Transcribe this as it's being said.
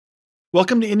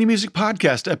Welcome to Indie Music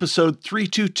Podcast, episode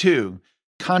 322,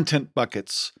 Content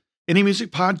Buckets. Indie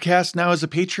Music Podcast now has a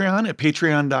Patreon at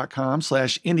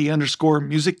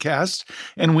patreon.com/indie_musiccast,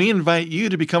 and we invite you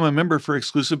to become a member for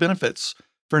exclusive benefits.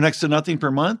 For next to nothing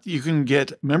per month, you can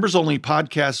get members-only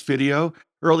podcast video,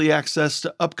 early access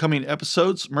to upcoming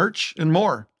episodes, merch, and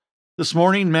more. This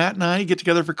morning, Matt and I get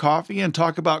together for coffee and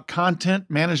talk about content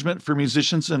management for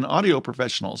musicians and audio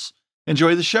professionals.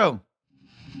 Enjoy the show.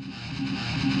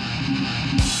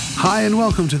 Hi, and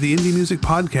welcome to the Indie Music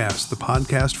Podcast, the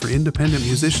podcast for independent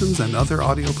musicians and other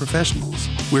audio professionals.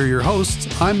 We're your hosts.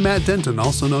 I'm Matt Denton,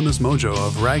 also known as Mojo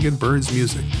of Ragged Birds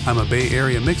Music. I'm a Bay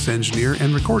Area mix engineer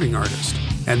and recording artist.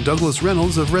 And Douglas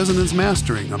Reynolds of Resonance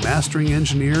Mastering, a mastering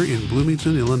engineer in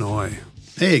Bloomington, Illinois.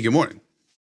 Hey, good morning.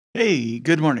 Hey,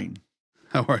 good morning.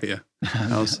 How are you?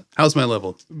 How's my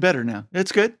level? Better now.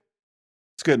 It's good.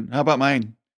 It's good. How about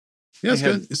mine? Yeah, it's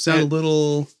good. You sound a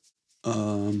little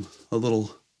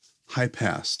high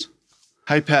passed.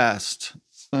 High passed.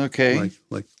 Okay.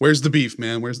 Like, where's the beef,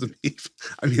 man? Where's the beef?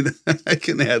 I mean, I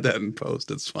can add that in post.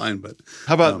 It's fine, but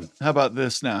how about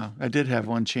this now? I did have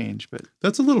one change, but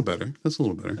that's a little better.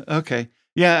 Okay.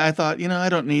 Yeah, I thought, I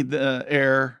don't need the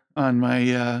air on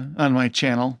my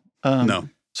channel. No.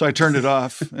 So I turned it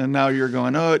off, and now you're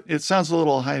going, it sounds a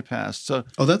little high passed. So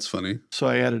that's funny. So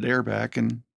I added air back,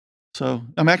 and so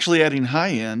I'm actually adding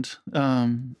high end with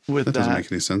that. That doesn't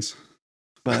make any sense.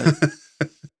 But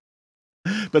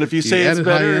if you say it's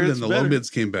better, high end it's and the better. low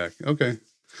mids came back. Okay,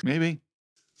 maybe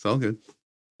it's all good.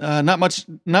 Not much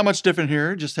different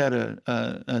here. Just had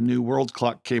a new world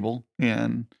clock cable,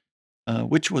 and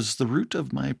which was the root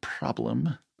of my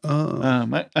problem.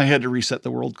 I had to reset the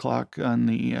world clock on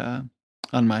the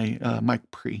on my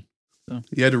mic pre. So.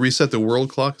 You had to reset the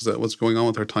world clock. Is that what's going on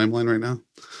with our timeline right now?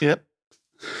 Yep.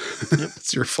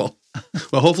 It's your fault.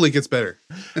 Well, hopefully it gets better.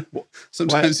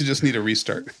 Sometimes you just need a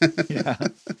restart. Yeah.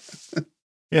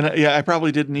 And I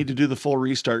probably didn't need to do the full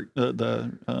restart,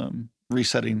 the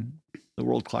resetting the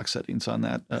world clock settings on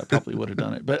that. Probably would have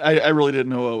done it, but I really didn't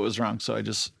know what was wrong, so I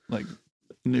just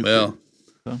knew. Well,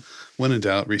 when in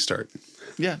doubt, restart.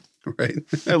 Yeah. Right.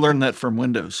 I learned that from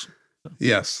Windows. So.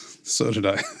 Yes, so did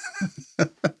I.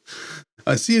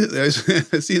 I see in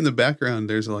the background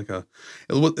there's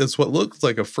it's what looks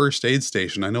like a first aid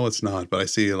station. I know it's not, but I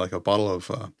see like a bottle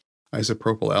of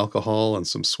isopropyl alcohol and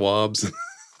some swabs.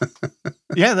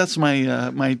 Yeah, that's my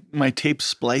my tape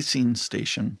splicing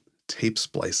station. Tape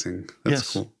splicing. That's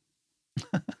yes. Cool.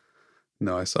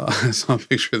 No, I saw a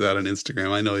picture of that on Instagram.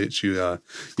 I know that you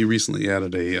recently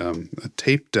added a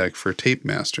tape deck for tape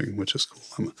mastering, which is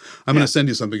cool. I'm going to send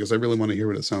you something because I really want to hear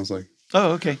what it sounds like.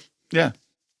 Oh, okay. Yeah.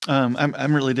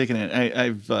 I'm really digging it.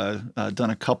 I've done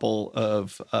a couple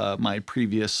of my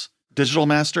previous digital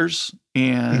masters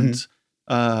and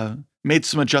made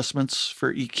some adjustments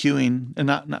for EQing, and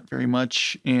not very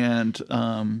much, and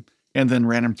then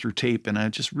ran them through tape. And I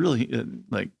just really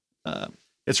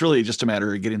it's really just a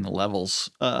matter of getting the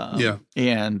levels.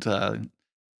 And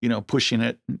pushing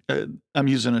it. I'm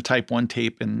using a Type 1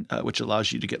 tape, and which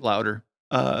allows you to get louder,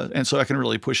 and so I can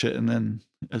really push it. And then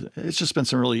it's just been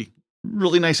some really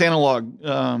nice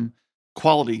analog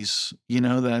qualities,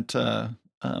 that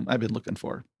I've been looking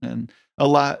for, and a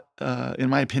lot, in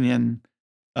my opinion,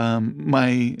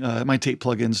 my tape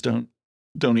plugins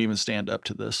don't even stand up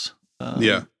to this.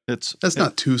 That's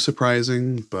not too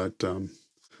surprising, but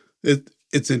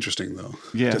it's interesting though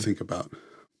to think about.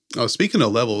 Oh, speaking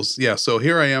of levels, so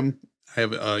here I am. I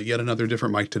have yet another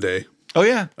different mic today. Oh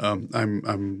yeah.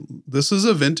 This is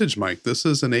a vintage mic. This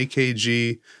is an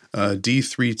AKG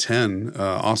D310,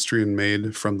 Austrian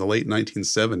made from the late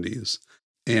 1970s.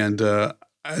 And I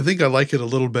think I like it a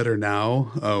little better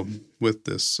now with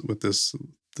this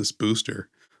booster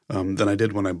than I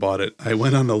did when I bought it. I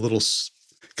went on a little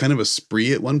kind of a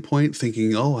spree at one point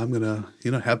thinking, I'm going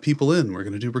to, have people in. We're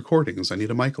going to do recordings. I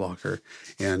need a mic locker.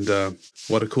 And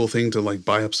what a cool thing to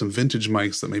buy up some vintage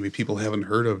mics that maybe people haven't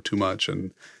heard of too much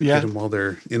and get them while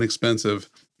they're inexpensive.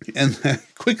 And I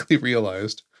quickly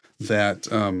realized that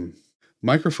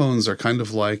microphones are kind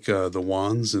of like the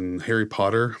wands in Harry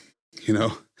Potter,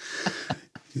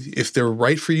 If they're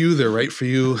right for you, they're right for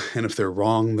you. And if they're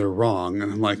wrong, they're wrong.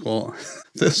 And I'm like, well,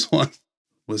 this one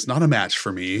was not a match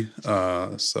for me,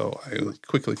 so I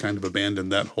quickly kind of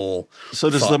abandoned that whole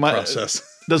process.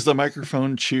 Does the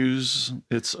microphone choose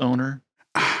its owner?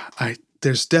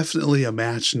 There's definitely a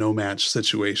match, no match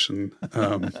situation.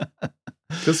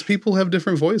 Because people have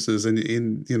different voices,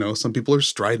 and some people are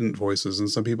strident voices, and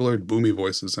some people are boomy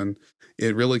voices, and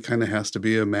it really kind of has to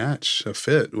be a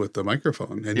fit with the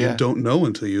microphone, and you don't know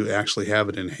until you actually have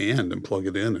it in hand and plug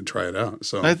it in and try it out.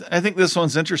 So I think this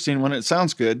one's interesting when it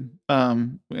sounds good,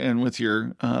 and with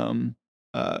your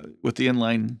with the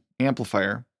inline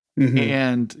amplifier,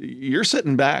 and you're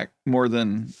sitting back more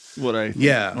than what I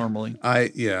think normally.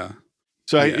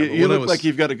 So you look like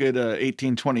you've got a good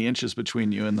 18, 20 inches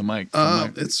between you and the mic.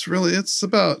 It's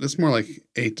more like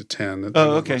 8 to 10.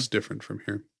 Okay. It's different from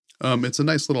here. It's a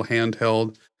nice little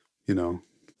handheld,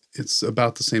 it's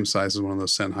about the same size as one of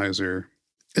those Sennheiser.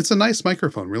 It's a nice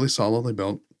microphone, really solidly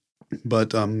built,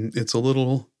 but it's a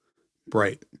little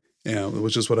bright,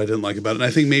 which is what I didn't like about it. And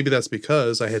I think maybe that's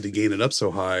because I had to gain it up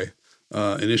so high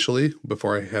initially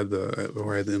before I had the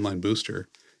inline booster.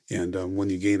 And when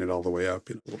you gain it all the way up,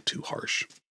 it's a little too harsh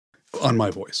on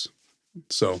my voice.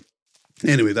 So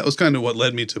anyway, that was kind of what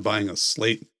led me to buying a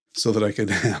Slate so that I could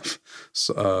have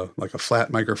like a flat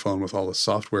microphone with all the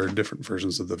software, different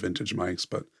versions of the vintage mics.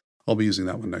 But I'll be using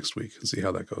that one next week and see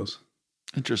how that goes.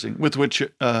 Interesting. With which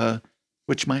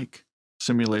mic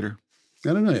simulator?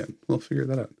 I don't know yet. We'll figure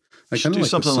that out. I kind of do like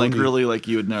something like really like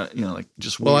you would not, like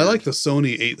just. Well, I like the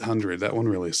Sony 800. That one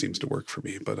really seems to work for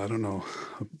me, but I don't know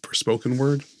for spoken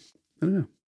word. I don't know.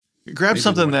 Grab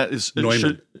something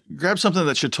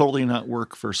that should totally not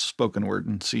work for spoken word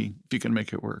and see if you can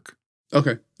make it work.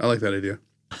 Okay, I like that idea.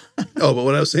 But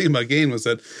what I was saying about gain was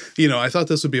that, I thought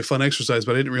this would be a fun exercise,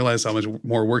 but I didn't realize how much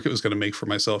more work it was going to make for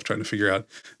myself trying to figure out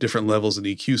different levels and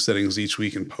EQ settings each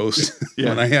week in post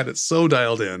when I had it so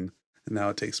dialed in. And now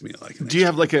it takes me like. Do you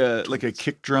have like a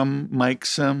kick drum mic,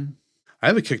 Sim? I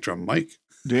have a kick drum mic.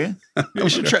 Do you? We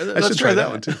should try that. I should try that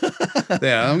one too.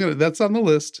 Yeah, that's on the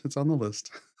list. It's on the list.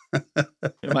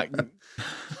 That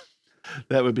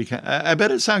would be I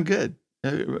bet it sound good.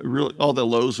 Really, all the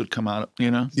lows would come out.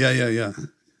 Yeah. I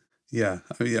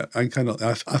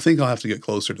think I'll have to get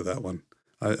closer to that one.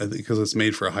 I think because it's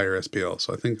made for a higher SPL,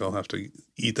 so I think I'll have to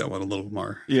eat that one a little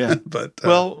more. Yeah, but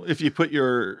if you put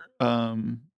your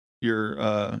inline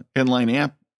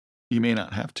amp, you may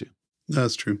not have to.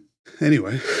 That's true.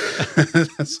 Anyway,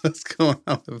 that's what's going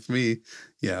on with me.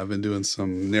 Yeah, I've been doing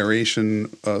some narration,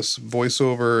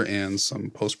 voiceover, and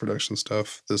some post-production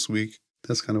stuff this week.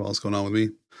 That's kind of all that's going on with me.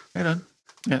 Right on.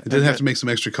 Yeah, I did have to make some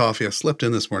extra coffee. I slept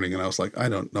in this morning, and I was like, I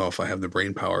don't know if I have the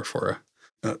brain power for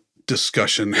a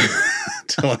discussion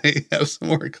until I have some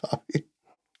more coffee.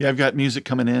 Yeah, I've got music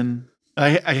coming in.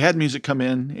 I had music come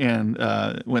in and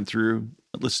went through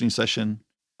a listening session,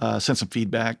 sent some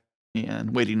feedback,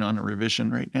 and waiting on a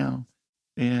revision right now.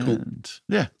 And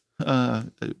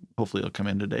hopefully it'll come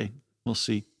in today. We'll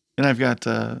see. And I've got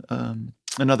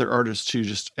another artist who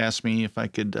just asked me if I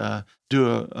could do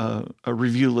a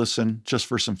review listen just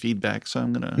for some feedback. So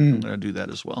I'm gonna do that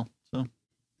as well. So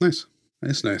nice.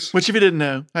 Which, if you didn't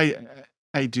know,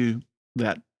 I do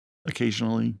that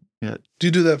occasionally. Yeah. Do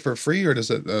you do that for free, or does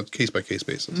it case by case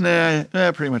basis? Nah,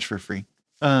 pretty much for free.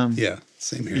 Yeah,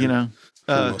 same here.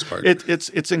 For the most part,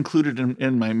 it's included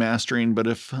in my mastering. But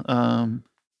if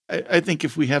I think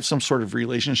if we have some sort of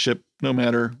relationship, no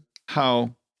matter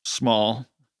how small,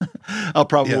 I'll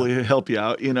probably help you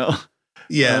out. Yeah,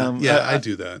 I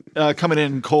do that. Coming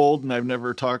in cold, and I've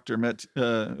never talked or met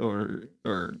or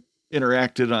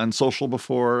interacted on social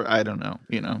before. I don't know.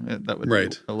 That would be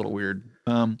a little weird.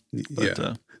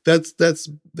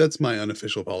 That's my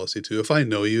unofficial policy too. If I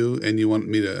know you and you want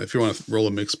me to, if you want to roll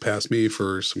a mix past me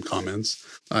for some comments,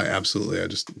 I'll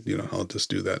just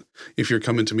do that. If you're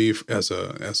coming to me as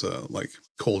a like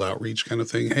cold outreach kind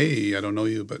of thing, hey, I don't know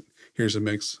you, but here's a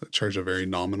mix. I charge a very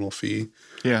nominal fee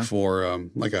for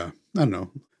like a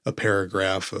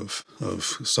paragraph of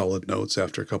solid notes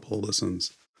after a couple of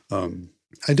listens.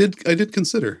 I did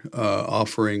consider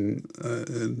offering,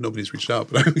 nobody's reached out,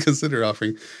 but I would consider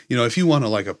offering, if you want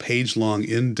a page long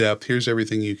in-depth, here's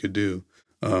everything you could do,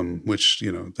 which,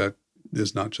 that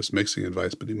is not just mixing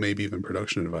advice, but maybe even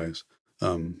production advice,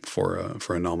 for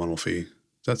a nominal fee.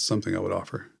 That's something I would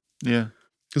offer. Yeah.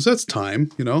 Cause that's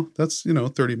time, that's,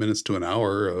 30 minutes to an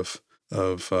hour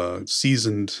of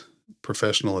seasoned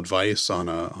professional advice on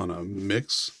a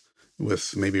mix,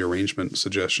 with maybe arrangement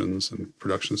suggestions and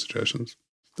production suggestions.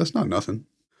 That's not nothing.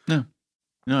 No,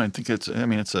 I think it's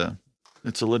a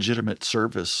legitimate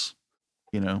service,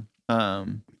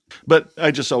 but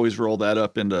I just always roll that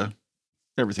up into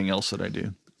everything else that I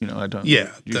do. I don't.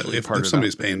 Yeah. If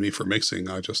somebody's paying me for mixing,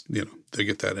 I just, they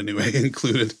get that anyway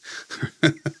included.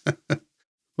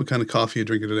 What kind of coffee are you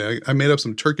drinking today? I made up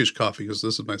some Turkish coffee because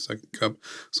this is my second cup.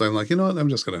 So I'm like, I'm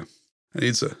just I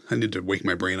need to wake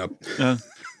my brain up.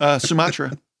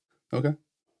 Sumatra. Okay.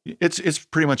 It's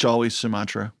pretty much always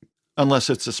Sumatra, unless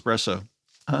it's espresso.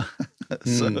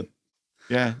 So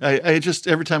yeah, I just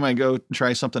every time I go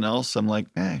try something else, I'm like,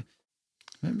 I'd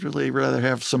really rather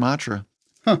have Sumatra.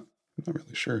 Huh. I'm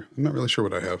not really sure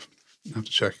what I have. I have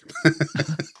to check.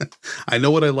 I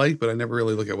know what I like, but I never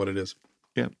really look at what it is.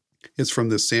 Yeah. It's from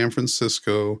the San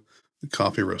Francisco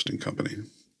Coffee Roasting Company.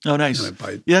 Oh, nice.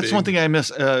 That's one thing I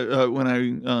miss. When I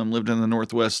lived in the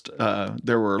Northwest,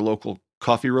 there were local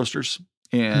coffee roasters.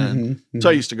 And so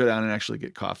I used to go down and actually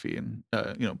get coffee and,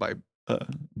 buy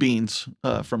beans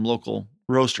from local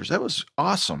roasters. That was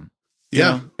awesome. You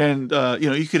know? And,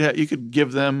 you could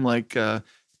give them like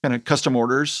kind of custom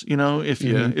orders,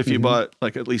 if you bought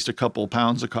like at least a couple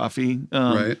pounds of coffee,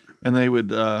 right. And they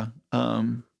would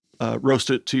roast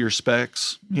it to your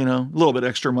specs, a little bit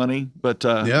extra money, but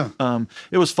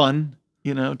it was fun,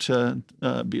 to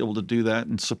be able to do that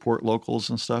and support locals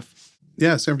and stuff.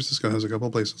 Yeah, San Francisco has a couple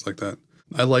of places like that.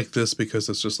 I like this because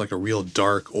it's just like a real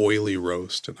dark, oily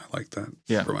roast, and I like that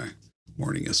for my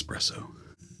morning espresso.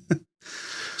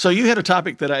 So you had a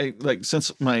topic that I like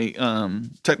since my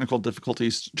technical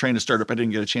difficulties trying to start up, I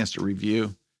didn't get a chance to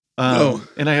review.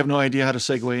 And I have no idea how to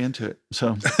segue into it.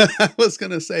 So I was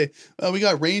going to say, we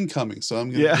got rain coming, so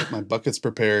I'm going to get my buckets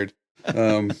prepared.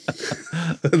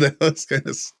 That was kind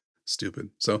of stupid.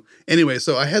 So anyway,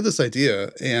 I had this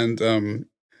idea, and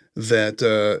that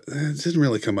it didn't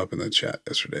really come up in the chat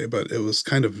yesterday, but it was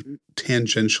kind of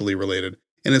tangentially related.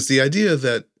 And it's the idea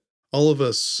that all of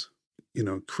us,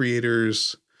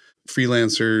 creators,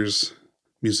 freelancers,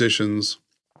 musicians,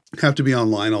 have to be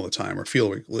online all the time, or feel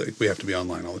like we have to be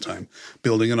online all the time,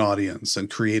 building an audience and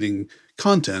creating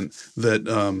content that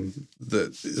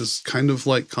is kind of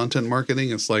like content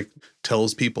marketing. It's like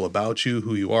tells people about you,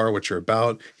 who you are, what you're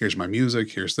about. Here's my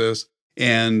music. Here's this.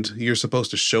 And you're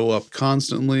supposed to show up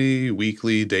constantly,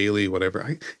 weekly, daily,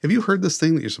 whatever. Have you heard this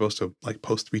thing that you're supposed to like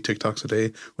post 3 TikToks a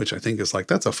day, which I think is like,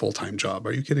 that's a full-time job.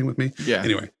 Are you kidding with me? Yeah.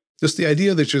 Anyway, just the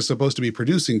idea that you're supposed to be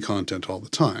producing content all the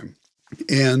time.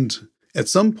 And at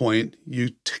some point,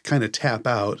 you kind of tap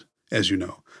out, as you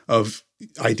know, of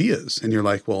ideas. And you're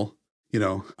like, well,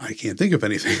 I can't think of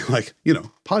anything like,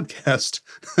 podcast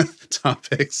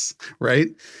topics, right?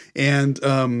 And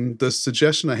the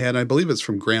suggestion I had, I believe it's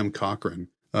from Graham Cochran.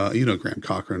 Graham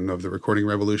Cochran of the Recording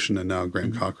Revolution, and now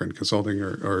Graham Cochran Consulting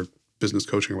or business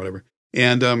coaching or whatever.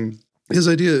 And his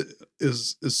idea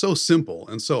is so simple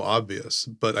and so obvious,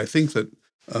 but I think that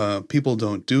people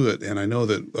don't do it. And I know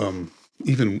that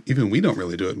even we don't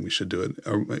really do it, and we should do it.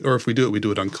 Or if we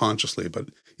do it unconsciously. But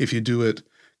if you do it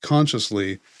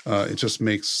consciously, it just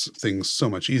makes things so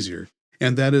much easier.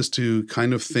 And that is to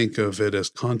kind of think of it as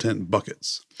content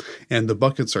buckets. And the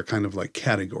buckets are kind of like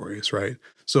categories, right?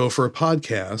 So for a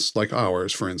podcast like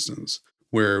ours, for instance,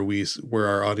 where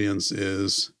our audience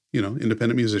is,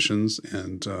 independent musicians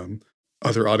and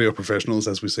other audio professionals,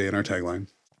 as we say in our tagline,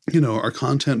 our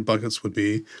content buckets would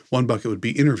be, one bucket would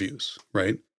be interviews,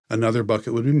 right? Another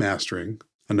bucket would be mastering.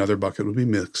 Another bucket would be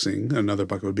mixing. Another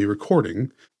bucket would be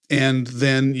recording. And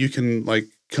then you can like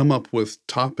come up with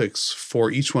topics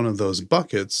for each one of those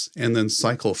buckets and then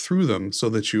cycle through them so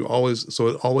that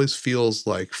it always feels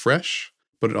like fresh,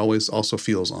 but it always also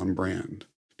feels on brand.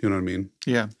 Do you know what I mean?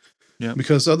 Yeah. Yeah.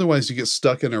 Because otherwise you get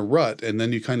stuck in a rut, and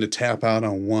then you kind of tap out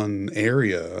on one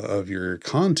area of your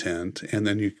content, and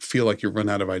then you feel like you've run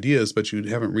out of ideas, but you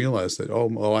haven't realized that,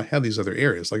 I have these other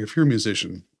areas. Like if you're a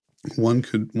musician, one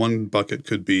bucket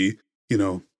could be,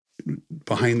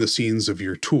 behind the scenes of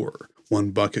your tour. One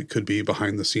bucket could be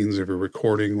behind the scenes of your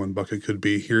recording. One bucket could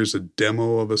be, here's a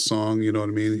demo of a song. You know what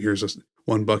I mean?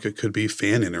 One bucket could be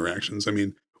fan interactions. I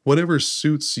mean, whatever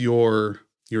suits your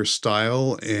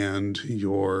style and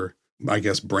your, I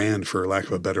guess, brand, for lack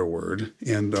of a better word,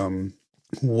 and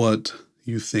what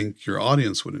you think your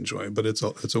audience would enjoy. But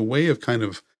it's a way of kind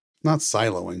of not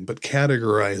siloing, but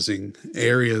categorizing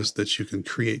areas that you can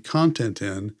create content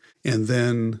in, and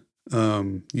then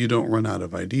you don't run out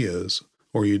of ideas,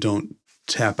 or you don't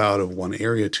tap out of one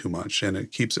area too much, and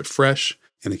it keeps it fresh,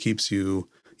 and it keeps you,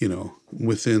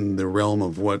 within the realm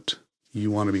of what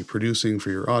you want to be producing for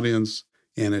your audience.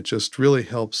 And it just really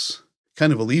helps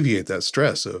kind of alleviate that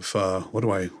stress of what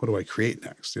do I create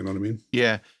next? You know what I mean?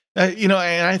 Yeah. And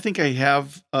I think I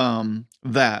have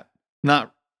that,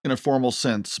 not in a formal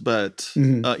sense, but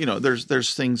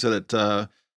there's things that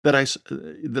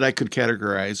I could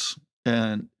categorize,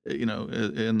 and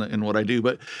in what I do,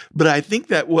 but I think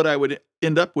that what I would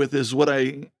end up with is what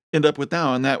I end up with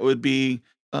now, and that would be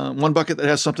one bucket that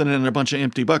has something in a bunch of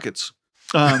empty buckets.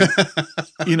 And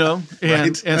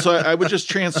so I would just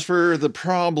transfer the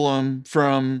problem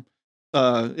from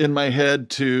in my head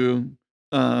to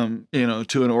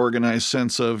to an organized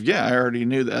sense of, yeah, I already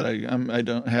knew that. I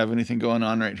don't have anything going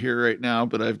on right here, right now,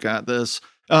 but I've got this.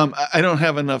 I don't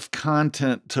have enough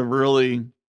content to really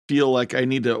feel like I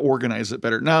need to organize it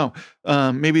better. Now,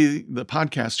 maybe the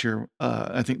podcast here,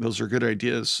 I think those are good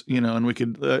ideas, and we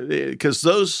could, because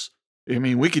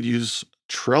we could use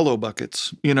Trello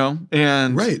buckets,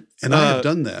 and Right. And I have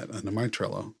done that under my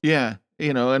Trello. yeah,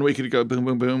 and we could go boom,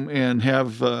 boom, boom, and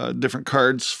have different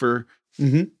cards for,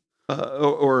 what's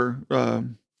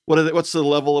the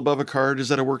level above a card? Is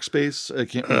that a workspace? I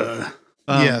can't remember.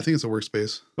 Yeah, I think it's a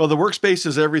workspace. Well, the workspace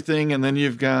is everything, and then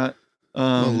you've got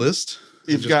A list?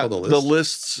 you've got the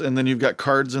lists, and then you've got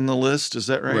cards in the list. Is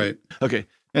that right? Right. Okay.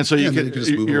 And so you could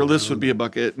just move your them list around. would be a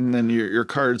bucket, and then your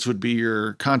cards would be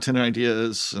your content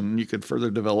ideas, and you could further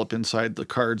develop inside the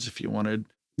cards if you wanted.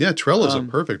 Yeah, Trello is a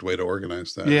perfect way to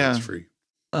organize that. Yeah. It's free.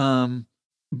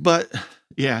 But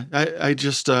yeah, I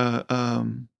just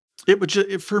it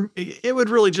would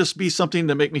really just be something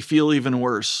to make me feel even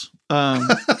worse.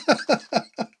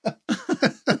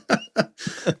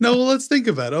 No, well, let's think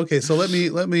about it. Okay, so let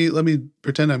me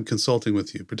pretend I'm consulting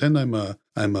with you. Pretend I'm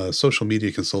a social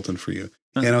media consultant for you.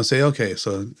 And I'll say, okay,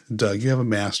 so Doug, you have a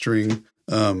mastering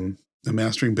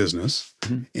business,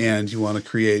 and you want to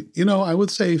create, I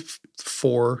would say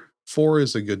four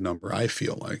is a good number. I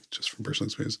feel like, just from personal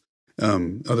experience.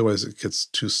 Otherwise it gets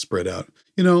too spread out.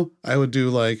 I would do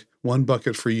like one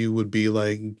bucket for you would be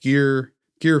like gear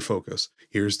focus.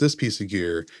 Here's this piece of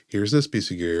gear. Here's this piece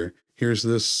of gear. Here's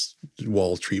this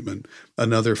wall treatment.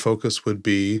 Another focus would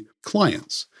be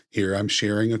clients. Here I'm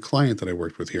sharing a client that I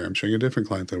worked with. Here I'm sharing a different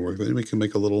client that I worked with. And we can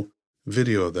make a little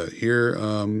video of that. Here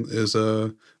is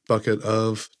a bucket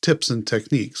of tips and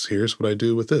techniques. Here's what I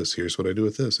do with this. Here's what I do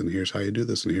with this. And here's how you do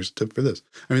this. And here's a tip for this.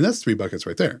 I mean, that's 3 buckets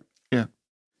right there. Yeah.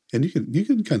 And you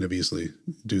can kind of easily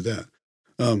do that.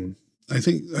 I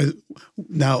think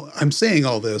now I'm saying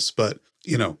all this, but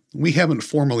we haven't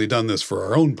formally done this for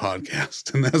our own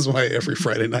podcast. And that's why every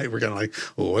Friday night we're kind of like,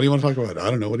 well, what do you want to talk about? I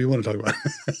don't know. What do you want to talk about?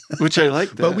 Which I like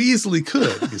that. But we easily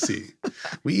could, you see.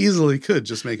 We easily could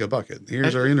just make a bucket.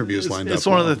 Here's our interviews lined up. It's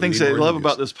one of the things I love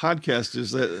about this podcast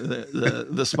is that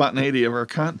the spontaneity of our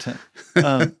content.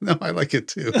 No, I like it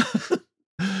too.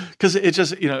 Because it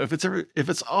just, if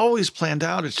it's always planned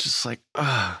out, it's just like,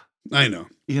 I know.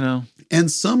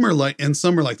 And some are like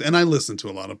that. And I listen to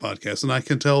a lot of podcasts, and I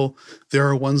can tell there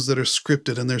are ones that are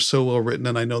scripted and they're so well written.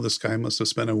 And I know this guy must have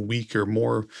spent a week or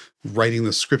more writing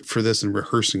the script for this and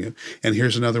rehearsing it. And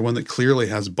here's another one that clearly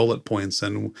has bullet points,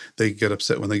 and they get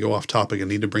upset when they go off topic and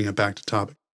need to bring it back to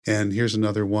topic. And here's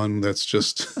another one that's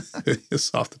just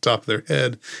it's off the top of their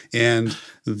head, and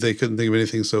they couldn't think of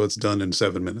anything, so it's done in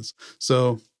 7 minutes.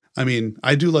 So, I mean,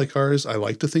 I do like ours. I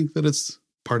like to think that it's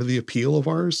part of the appeal of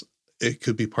ours. It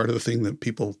could be part of the thing that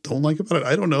people don't like about it.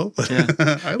 I don't know. But yeah.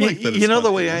 I like that.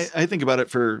 The way I think about it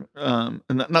for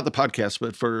not the podcast,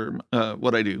 but for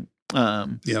what I do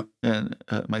and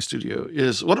my studio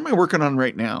is, what am I working on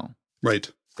right now?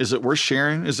 Right. Is it worth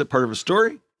sharing? Is it part of a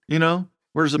story?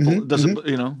 Where does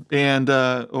it, and,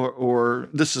 or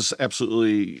this is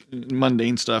absolutely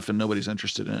mundane stuff and nobody's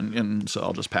interested in, and so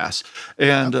I'll just pass.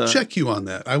 And I would check you on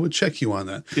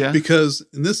that. Yeah. Because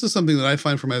this is something that I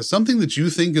find for myself, something that you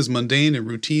think is mundane and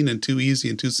routine and too easy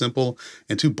and too simple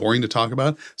and too boring to talk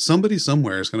about. Somebody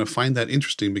somewhere is going to find that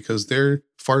interesting because they're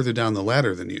farther down the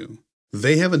ladder than you.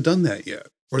 They haven't done that yet,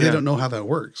 or they don't know how that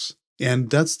works.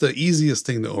 And that's the easiest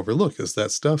thing to overlook, is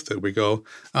that stuff that we go,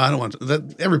 I don't want to,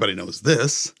 that everybody knows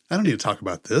this. I don't need to talk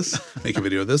about this, make a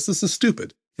video of this. This is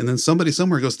stupid. And then somebody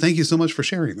somewhere goes, thank you so much for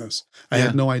sharing this. I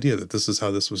had no idea that this is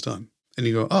how this was done. And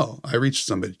you go, oh, I reached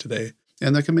somebody today.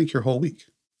 And that can make your whole week.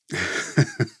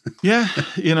 Yeah.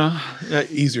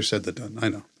 Easier said than done. I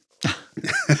know.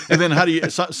 And then how do you,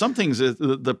 some things,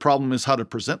 the problem is how to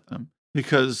present them.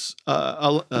 Because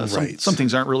some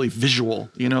things aren't really visual,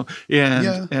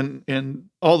 and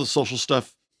all the social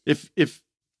stuff. If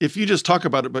you just talk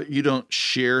about it, but you don't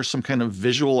share some kind of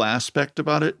visual aspect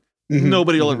about it,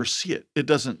 nobody will ever see it. It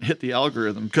doesn't hit the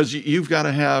algorithm because you've got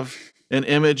to have an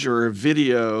image or a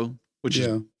video, which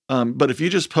is. But if you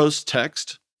just post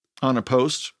text on a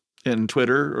post in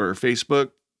Twitter or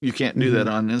Facebook, you can't do that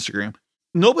on Instagram.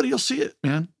 Nobody will see it,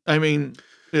 man. I mean,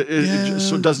 it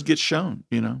just doesn't get shown,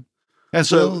 And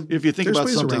so if you think about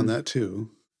something around that too.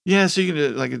 Yeah. So you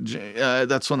can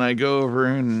that's when I go over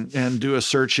and do a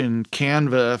search in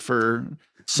Canva for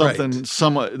something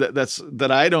that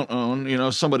I don't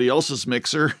own, somebody else's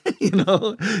mixer, and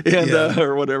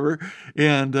or whatever.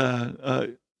 And,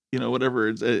 whatever,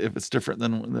 if it's different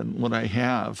than what I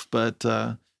have, but,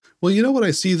 Well, you know what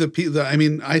I see I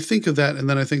mean, I think of that, and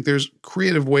then I think there's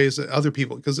creative ways that other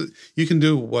people, because you can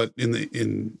do what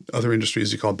in other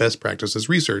industries you call best practices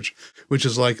research, which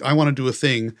is like, I want to do a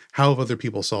thing. How have other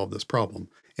people solved this problem?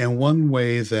 And one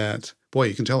way that, boy,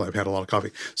 you can tell I've had a lot of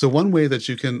coffee. So one way that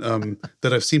you can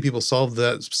that I've seen people solve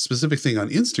that specific thing on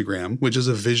Instagram, which is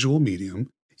a visual medium,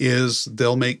 is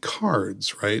they'll make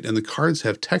cards, right? And the cards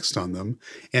have text on them.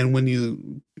 And when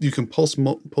you can post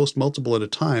multiple at a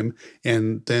time,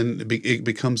 and then it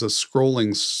becomes a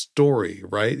scrolling story,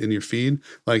 right? In your feed,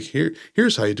 like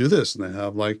here's how you do this. And they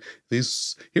have like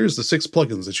here's the 6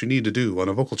 plugins that you need to do on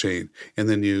a vocal chain. And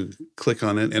then you click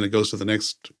on it and it goes to the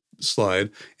next slide,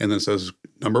 and then it says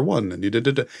number 1, and you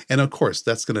did. And of course,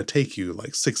 that's going to take you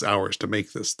like 6 hours to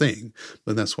make this thing,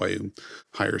 but that's why you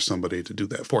hire somebody to do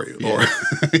that for you, or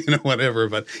whatever.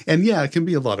 But it can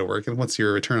be a lot of work, and what's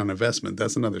your return on investment?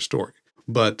 That's another story.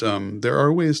 But there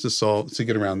are ways to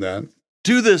get around that.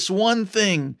 Do this one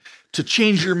thing to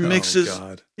change your mixes.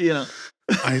 Oh God,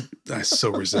 I so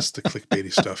resist the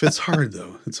clickbaity stuff. It's hard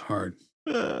though. It's hard.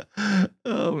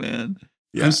 Oh man.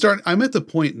 Yeah. I'm at the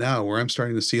point now where I'm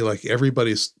starting to see like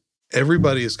everybody's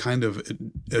kind of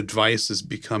advice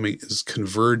is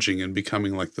converging and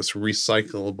becoming like this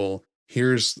recyclable.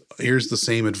 Here's the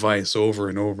same advice over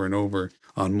and over and over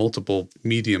on multiple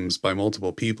mediums by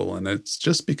multiple people. And it's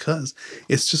just because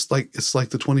it's like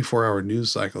the 24-hour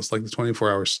news cycle. It's like the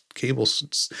 24-hour cable.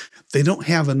 They don't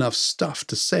have enough stuff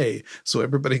to say. So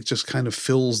everybody just kind of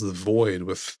fills the void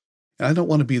with. And I don't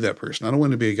want to be that person. I don't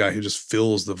want to be a guy who just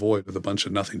fills the void with a bunch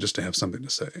of nothing just to have something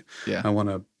to say. Yeah. I want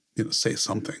to, say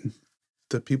something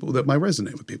that might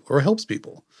resonate with people or helps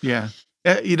people. Yeah.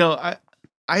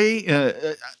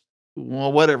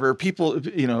 Well, whatever people,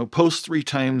 post 3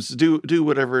 times, do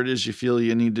whatever it is you feel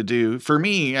you need to do. For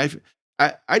me,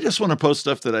 I just want to post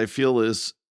stuff that I feel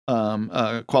is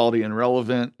quality and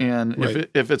relevant. And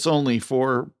right. if it's only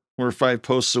 4 or 5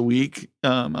 posts a week,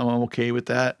 I'm okay with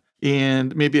that.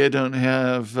 And maybe I don't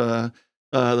have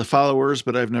the followers,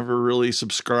 but I've never really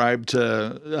subscribed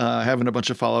to having a bunch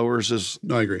of followers.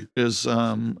 I agree. Is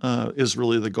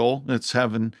really the goal. It's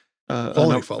having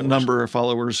a number of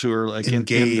followers who are like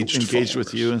engaged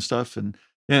with you and stuff. And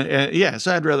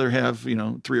so I'd rather have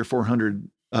 300 or 400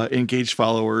 engaged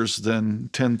followers than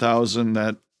 10,000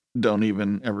 that don't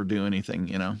even ever do anything.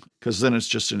 Because then it's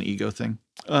just an ego thing.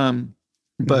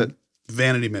 But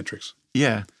vanity metrics.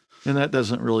 Yeah. And that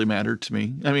doesn't really matter to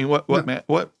me. I mean,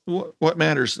 what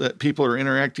matters that people are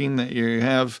interacting, that you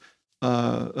have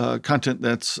content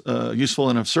that's useful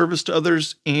and of service to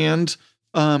others, and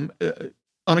on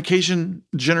occasion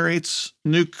generates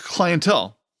new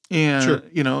clientele. And sure.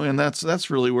 And that's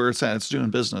really where it's at. It's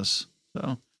doing business.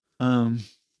 So I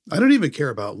don't even care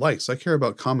about likes. I care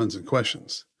about comments and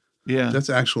questions. Yeah, that's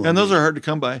actually, and those are hard to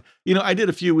come by. I did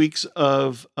a few weeks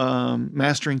of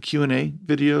mastering Q&A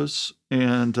videos,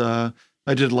 and I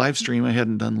did live stream. I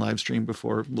hadn't done live stream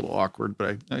before, a little awkward,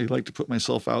 but I like to put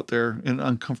myself out there in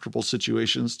uncomfortable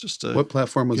situations just to. What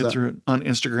platform was get that? Through it on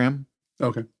Instagram.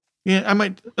 Okay. Yeah, I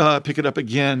might pick it up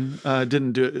again.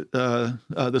 Didn't do it.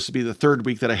 This would be the 3rd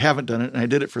week that I haven't done it, and I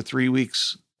did it for 3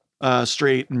 weeks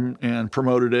straight and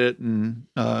promoted it and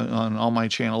on all my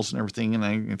channels and everything. And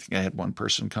I think I had one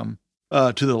person come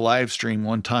to the live stream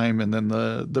one time, and then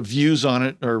the views on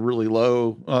it are really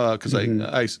low because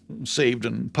I saved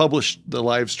and published the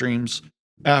live streams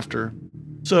after.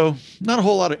 So not a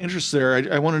whole lot of interest there.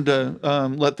 I wanted to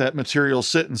let that material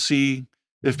sit and see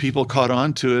if people caught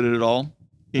on to it at all.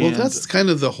 Well, that's kind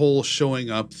of the whole showing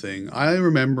up thing. I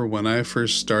remember when I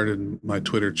first started my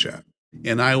Twitter chat,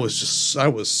 and I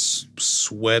was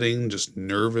sweating, just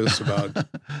nervous about,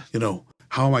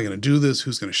 how am I going to do this?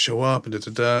 Who's going to show up? And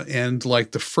And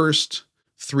like the first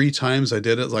 3 times I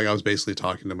did it, like I was basically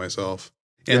talking to myself.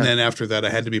 And then after that, I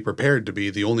had to be prepared to be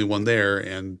the only one there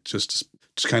and just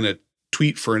kind of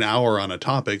tweet for an hour on a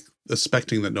topic,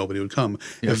 expecting that nobody would come.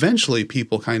 Yeah. Eventually,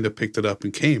 people kind of picked it up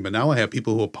and came. But now I have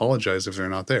people who apologize if they're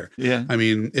not there. Yeah. I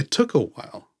mean, it took a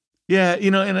while. Yeah,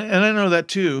 and I know that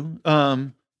too.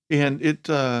 And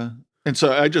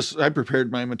so I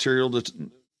prepared my material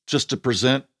to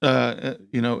present,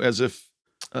 as if,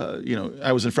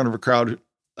 I was in front of a crowd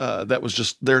that was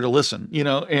just there to listen, with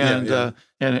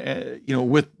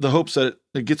the hopes that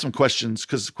it gets some questions,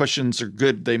 because questions are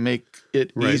good. They make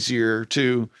it easier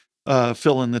to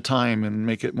fill in the time and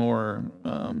make it more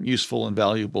useful and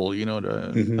valuable,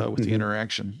 with the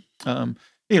interaction. And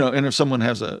if someone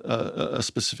has a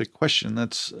specific question,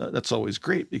 that's always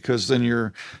great, because then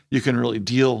you can really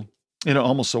deal,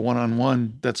 almost a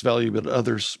one-on-one that's valuable to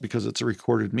others because it's a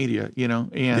recorded media,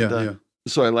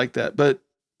 So I like that. But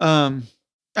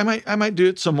I might do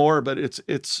it some more, but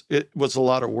it was a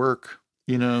lot of work,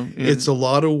 It's a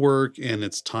lot of work and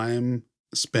it's time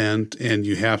spent, and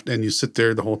you sit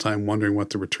there the whole time wondering what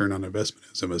the return on investment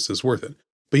is, and is this worth it?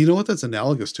 But you know what that's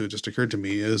analogous to, it just occurred to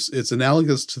me, is it's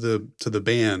analogous to the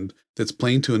band that's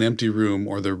playing to an empty room,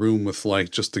 or the room with like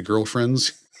just the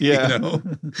girlfriends. Yeah.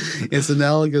 It's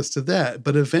analogous to that,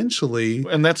 but eventually,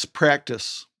 and that's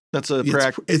practice. That's a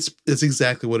practice. It's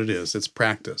exactly what it is. It's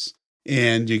practice.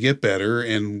 And you get better,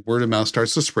 and word of mouth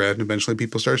starts to spread, and eventually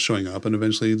people start showing up, and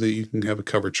eventually you can have a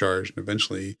cover charge, and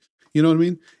eventually, you know what I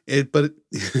mean?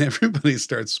 Everybody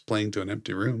starts playing to an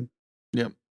empty room.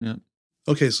 Yep.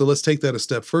 Okay, so let's take that a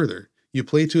step further. You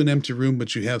play to an empty room,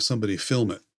 but you have somebody film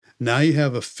it. Now you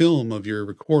have a film of your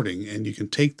recording, and you can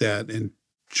take that and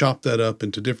chop that up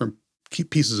into different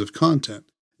pieces of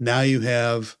content. Now you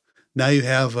have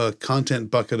a content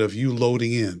bucket of you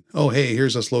loading in. Oh, hey,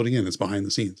 here's us loading in. It's behind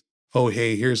the scenes. Oh,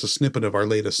 hey, here's a snippet of our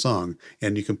latest song.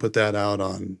 And you can put that out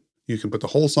you can put the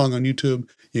whole song on YouTube.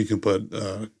 You can put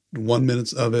 1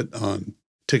 minute of it on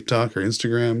TikTok or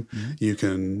Instagram. Mm-hmm. You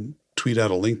can tweet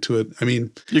out a link to it. I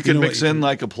mean, you can mix in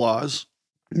like applause.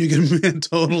 You can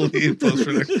totally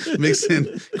mix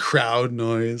in crowd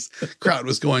noise. Crowd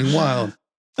was going wild.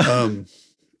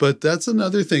 But that's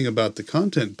another thing about the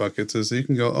content buckets, is you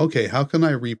can go, okay, how can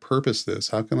I repurpose this?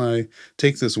 How can I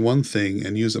take this one thing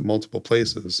and use it multiple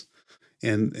places?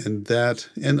 And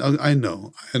I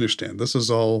know, I understand. This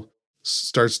is all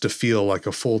starts to feel like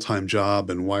a full-time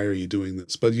job, and why are you doing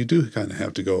this? But you do kind of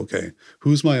have to go, okay,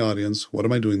 who's my audience? What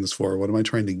am I doing this for? What am I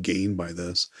trying to gain by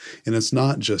this? And it's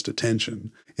not just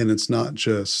attention, and it's not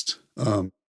just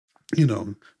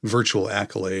virtual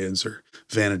accolades or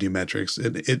vanity metrics.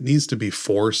 It needs to be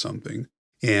for something.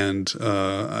 And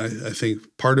I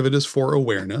think part of it is for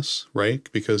awareness, right?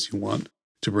 Because you want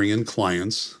to bring in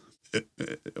clients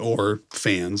or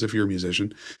fans if you're a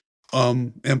musician.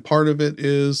 And part of it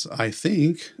is, I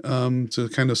think, to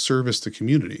kind of service the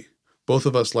community. Both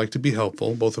of us like to be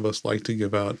helpful. Both of us like to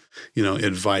give out,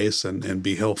 advice and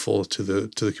be helpful to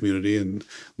the community and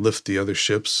lift the other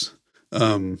ships.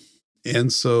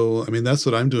 And so, I mean, that's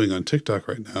what I'm doing on TikTok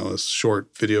right now, is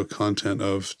short video content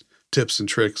of tips and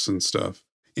tricks and stuff.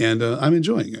 And I'm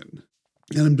enjoying it.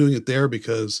 And I'm doing it there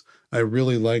because I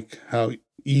really like how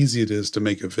easy it is to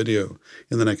make a video.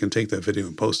 And then I can take that video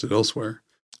and post it elsewhere.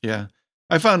 Yeah.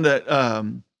 I found that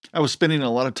I was spending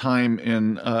a lot of time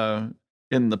in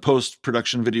the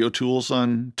post-production video tools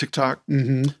on TikTok,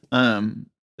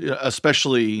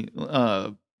 especially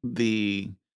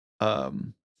the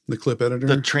clip editor,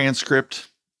 the transcript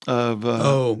of.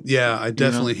 I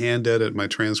definitely hand edit my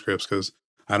transcripts, because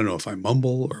I don't know if I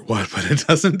mumble or what, but it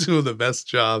doesn't do the best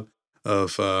job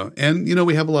of. And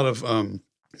we have a lot of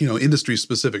industry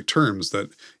specific terms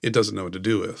that it doesn't know what to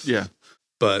do with. Yeah,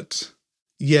 but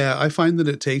yeah, I find that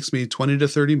it takes me 20 to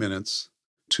 30 minutes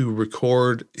to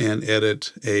record and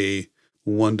edit a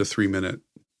 1 to 3 minute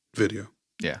video.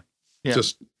 Yeah.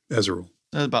 Just as a rule.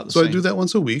 About the same. I do that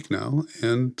once a week now,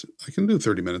 and I can do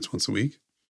 30 minutes once a week.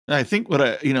 I think what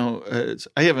I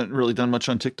haven't really done much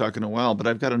on TikTok in a while, but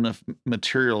I've got enough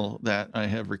material that I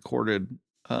have recorded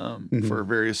for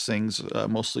various things,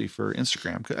 mostly for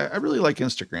Instagram. I really like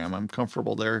Instagram. I'm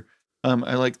comfortable there.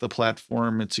 I like the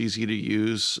platform. It's easy to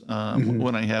use.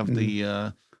 When I have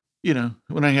the,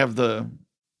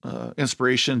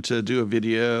 inspiration to do a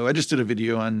video. I just did a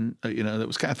video on, I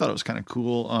thought it was kind of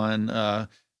cool on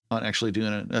actually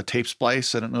doing a tape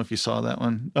splice. I don't know if you saw that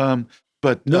one.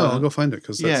 But no, I'll go find it,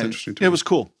 because that's interesting too. It was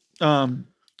cool. And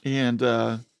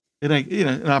an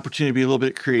opportunity to be a little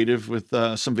bit creative with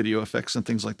some video effects and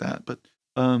things like that. But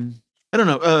I don't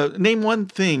know. Name one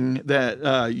thing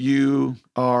that you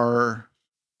are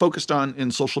focused on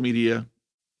in social media,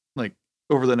 like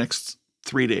over the next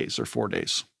 3 days or 4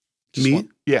 days. Just Me? one.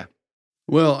 Yeah.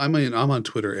 Well, I mean, I'm on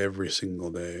Twitter every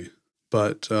single day,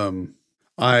 but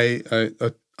I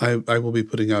will be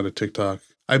putting out a TikTok.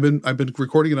 I've been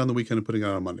recording it on the weekend and putting it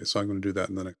out on Monday, so I'm going to do that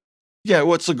in the next. Yeah.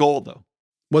 What's the goal though?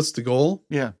 What's the goal?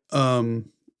 Yeah.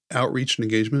 Outreach and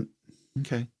engagement.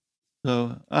 Okay.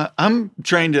 So I'm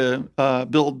trying to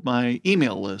build my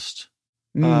email list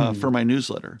for my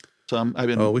newsletter. So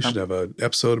we should have an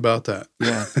episode about that.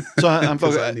 Yeah. So I'm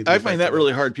focused. I find that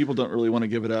really hard. People don't really want to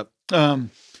give it up.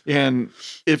 And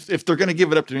if they're going to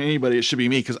give it up to anybody, it should be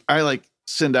me, because I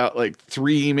send out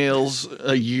 3 emails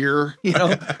a year,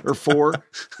 or 4,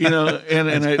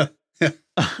 and I.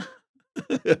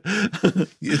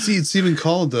 It's even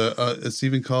called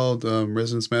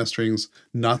Resonance Mastering's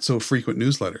not so frequent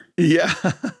newsletter. Yeah.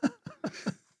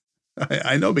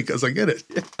 I know, because I get it.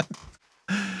 Yeah.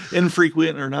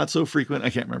 Infrequent or not so frequent. I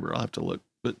can't remember. I'll have to look.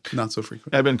 but Not so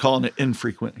frequent. I've been calling it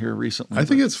infrequent here recently. I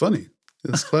think it's funny.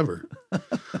 It's clever.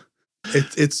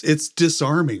 It's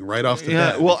disarming right off the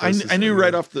bat. Well, I knew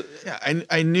right off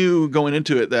I knew going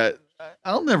into it that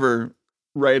I'll never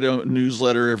write a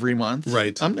newsletter every month.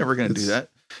 Right. I'm never going to do that.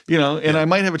 And I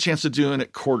might have a chance of doing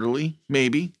it quarterly,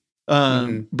 maybe.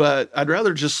 But I'd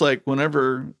rather just like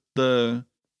whenever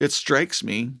it strikes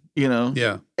me,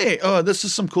 Yeah. hey, this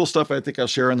is some cool stuff I think I'll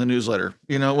share on the newsletter.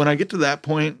 When I get to that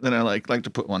point, then I like to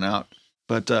put one out.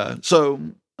 But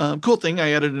cool thing,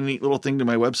 I added a neat little thing to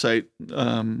my website.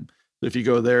 If you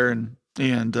go there and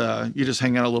you just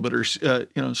hang out a little bit or,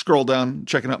 scroll down,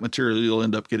 checking out material, you'll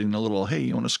end up getting a little, hey,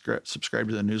 you want to subscribe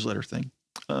to the newsletter thing,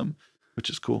 which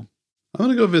is cool. I'm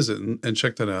going to go visit and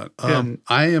check that out.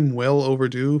 I am well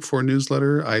overdue for a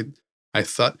newsletter. I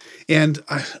thought, and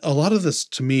a lot of this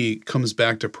to me comes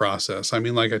back to process. I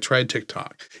mean, like I tried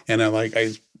TikTok and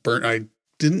I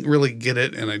didn't really get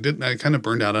it. And I kind of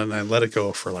burned out on it and I let it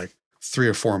go for like 3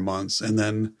 or 4 months. And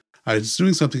then I was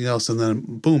doing something else. And then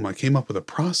boom, I came up with a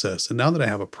process. And now that I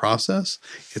have a process,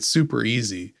 it's super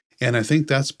easy. And I think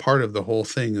that's part of the whole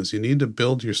thing is you need to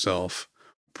build yourself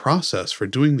process for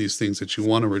doing these things that you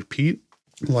want to repeat,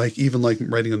 like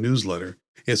writing a newsletter.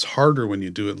 It's harder when you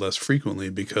do it less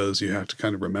frequently because you have to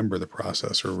kind of remember the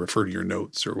process or refer to your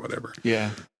notes or whatever.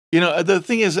 Yeah. The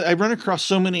thing is, I run across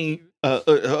so many,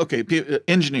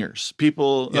 engineers,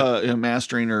 people,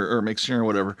 mastering or mixing or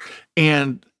whatever,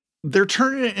 and they're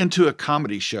turning it into a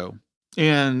comedy show.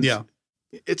 And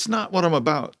it's not what I'm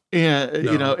about. And,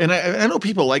 and I know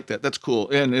people like that. That's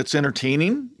cool. And it's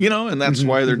entertaining, and that's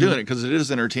why they're doing it, because it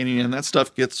is entertaining and that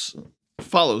stuff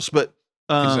follows. But,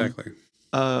 exactly.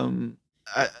 I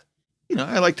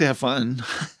like to have fun,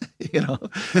 and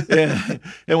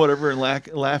whatever, and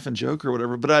laugh and joke or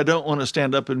whatever, but I don't want to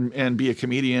stand up and be a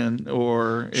comedian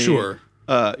or and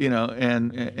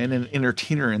an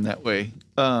entertainer in that way.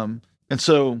 And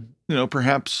so,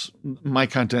 perhaps my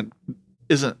content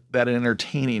isn't that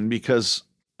entertaining because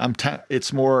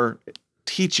it's more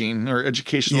teaching or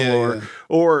educational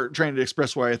or trying to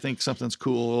express why I think something's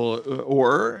cool,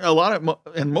 or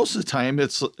and most of the time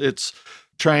it's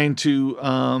trying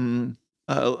to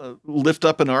lift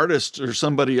up an artist or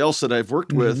somebody else that I've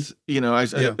worked with.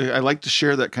 I like to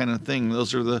share that kind of thing.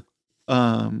 Those are the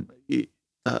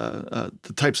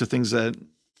types of things that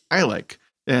I like,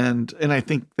 and I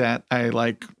think that I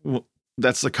like.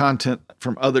 That's the content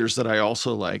from others that I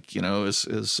also like.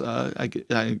 I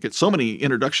get so many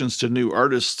introductions to new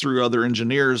artists through other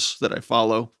engineers that I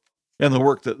follow, and the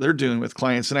work that they're doing with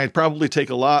clients. And I'd probably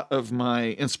take a lot of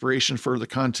my inspiration for the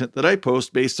content that I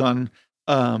post based on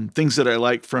things that I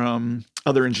like from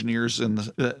other engineers and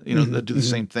that do the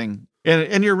same thing.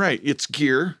 And you're right. It's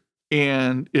gear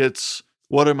and it's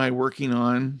what am I working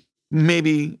on?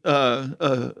 Maybe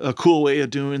a cool way of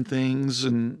doing things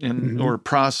and or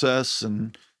process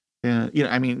and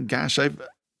I mean, gosh, I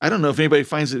don't know if anybody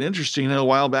finds it interesting. A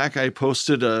while back, I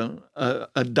posted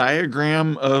a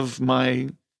diagram of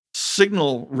my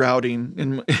signal routing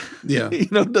and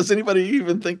does anybody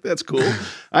even think that's cool?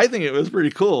 I think it was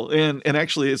pretty cool. And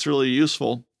actually it's really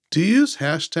useful. Do you use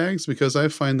hashtags? Because I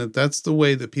find that that's the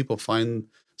way that people find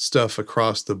stuff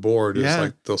across the board is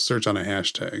like they'll search on a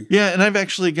hashtag. Yeah. And I've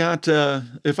actually got,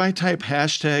 if I type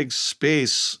hashtag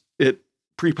space, it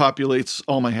pre-populates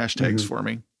all my hashtags for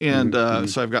me. And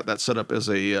so I've got that set up as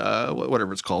a,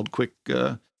 whatever it's called, quick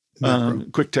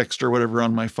text or whatever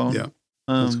on my phone. Yeah.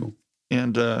 That's cool.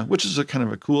 And which is a kind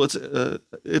of a cool.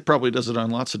 It probably does it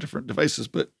on lots of different devices,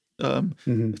 but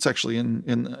it's actually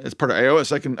in it's part of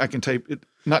iOS. I can type it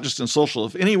not just in social.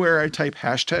 If anywhere I type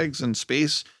hashtags in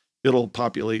space, it'll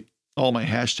populate all my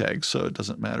hashtags, so it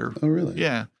doesn't matter. Oh, really?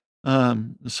 Yeah.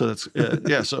 So that's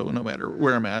So no matter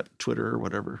where I'm at, Twitter or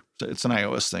whatever, so it's an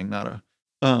iOS thing, not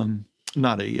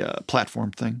a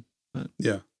platform thing. But.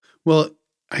 Yeah. Well,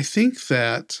 I think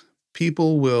that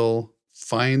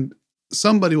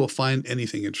somebody will find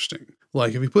anything interesting.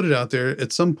 Like if you put it out there,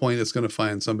 at some point it's going to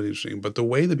find somebody interesting. But the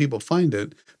way that people find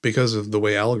it, because of the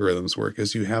way algorithms work,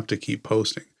 is you have to keep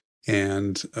posting.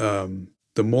 And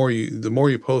the more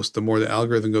you post, the more the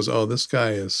algorithm goes, oh, this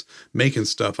guy is making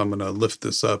stuff. I'm going to lift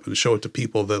this up and show it to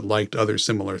people that liked other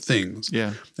similar things.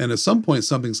 Yeah. And at some point,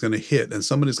 something's going to hit and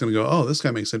somebody's going to go, oh, this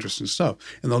guy makes interesting stuff.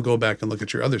 And they'll go back and look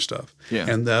at your other stuff. Yeah.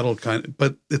 And that'll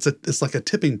but it's like a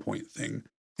tipping point thing.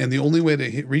 And the only way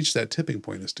to reach that tipping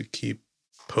point is to keep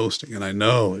posting. And I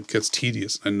know it gets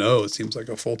tedious. I know it seems like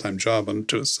a full-time job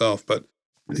unto itself. But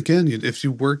again, if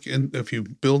you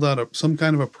build out some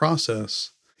kind of a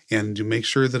process and you make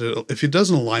sure that if it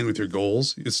doesn't align with your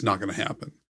goals, it's not going to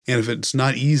happen. And if it's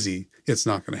not easy, it's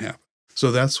not going to happen.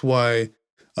 So that's why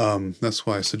That's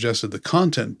why I suggested the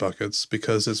content buckets,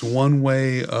 because it's one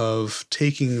way of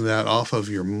taking that off of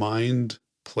your mind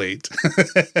plate.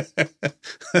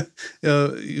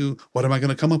 What am I going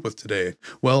to come up with today?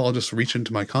 Well, I'll just reach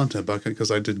into my content bucket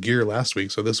because I did gear last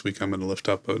week. So this week I'm going to lift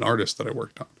up an artist that I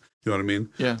worked on. You know what I mean?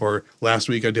 Yeah. Or last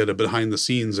week I did a behind the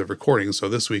scenes of recording. So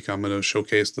this week I'm going to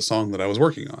showcase the song that I was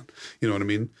working on. You know what I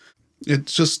mean?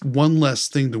 It's just one less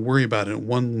thing to worry about and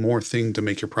one more thing to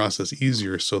make your process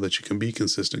easier so that you can be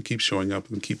consistent, keep showing up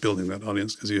and keep building that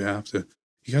audience, because you got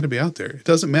to be out there. It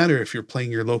doesn't matter if you're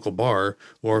playing your local bar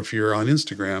or if you're on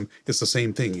Instagram. It's the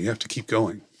same thing. You have to keep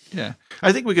going. Yeah.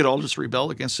 I think we could all just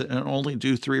rebel against it and only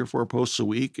do 3 or 4 posts a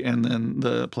week, and then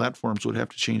the platforms would have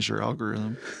to change their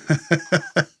algorithm.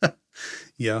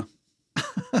 Yeah.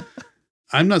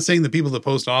 I'm not saying the people that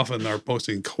post often are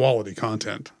posting quality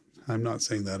content. I'm not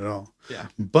saying that at all. Yeah.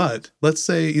 But let's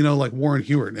say, like Warren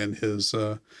Hewart and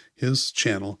his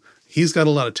channel, he's got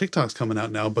a lot of TikToks coming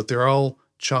out now, but they're all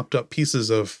chopped up pieces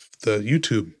of the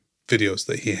YouTube videos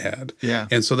that he had. Yeah.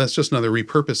 And so that's just another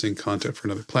repurposing content for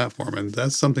another platform. And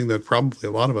that's something that probably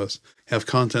a lot of us have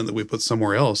content that we put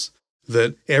somewhere else,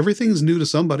 that everything's new to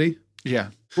somebody. Yeah.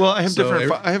 Well, I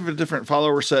have a different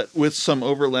follower set with some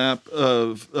overlap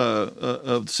of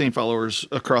the same followers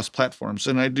across platforms,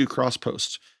 and I do cross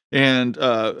posts. And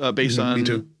based on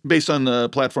the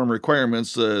platform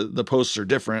requirements, the posts are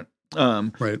different.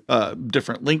 Right.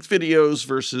 Different length videos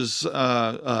versus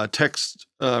text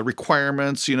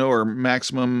requirements, or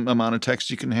maximum amount of text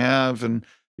you can have, and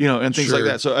and things like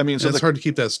that. So I mean, so it's hard to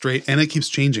keep that straight, and it keeps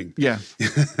changing. Yeah.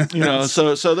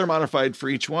 So they're modified for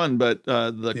each one, but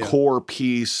the core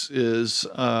piece is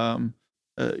done.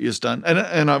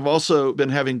 And I've also been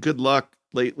having good luck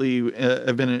lately.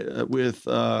 I've been with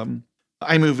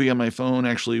iMovie on my phone,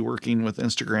 actually working with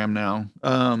Instagram now.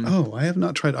 I have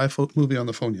not tried iMovie on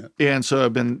the phone yet. And so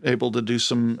I've been able to do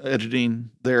some editing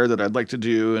there that I'd like to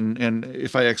do. And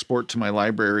if I export to my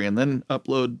library and then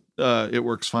upload, it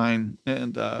works fine.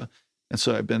 And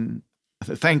so I've been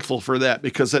thankful for that,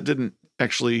 because that didn't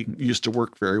actually used to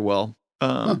work very well.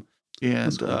 For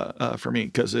me,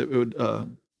 because it would,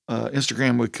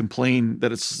 Instagram would complain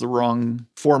that it's the wrong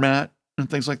format and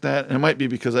things like that. And it might be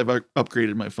because I've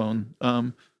upgraded my phone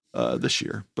this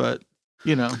year, but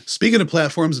Speaking of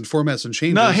platforms and formats and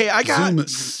changes. No, hey, I got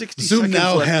 60 Zoom seconds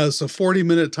now left. has a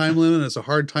 40-minute time limit. It's a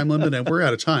hard time limit, and we're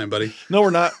out of time, buddy. No, we're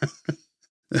not.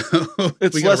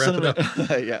 It's we less gotta than wrap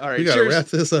it up. Yeah, all right. We got to wrap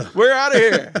this up. We're out of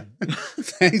here.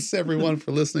 Thanks, everyone,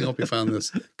 for listening. Hope you found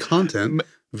this content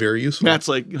very useful. Matt's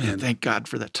like, thank God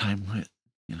for that time limit.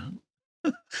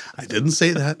 I didn't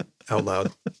say that out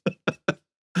loud.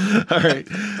 All right.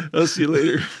 I'll see you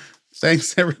later.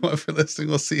 Thanks, everyone, for listening.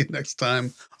 We'll see you next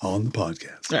time on the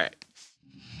podcast. All right.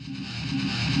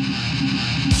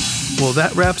 Well,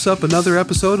 that wraps up another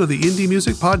episode of the Indie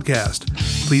Music Podcast.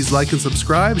 Please like and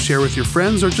subscribe, share with your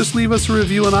friends, or just leave us a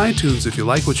review on iTunes if you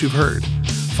like what you've heard.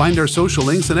 Find our social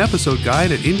links and episode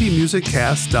guide at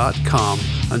indiemusiccast.com.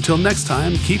 Until next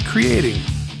time, keep creating.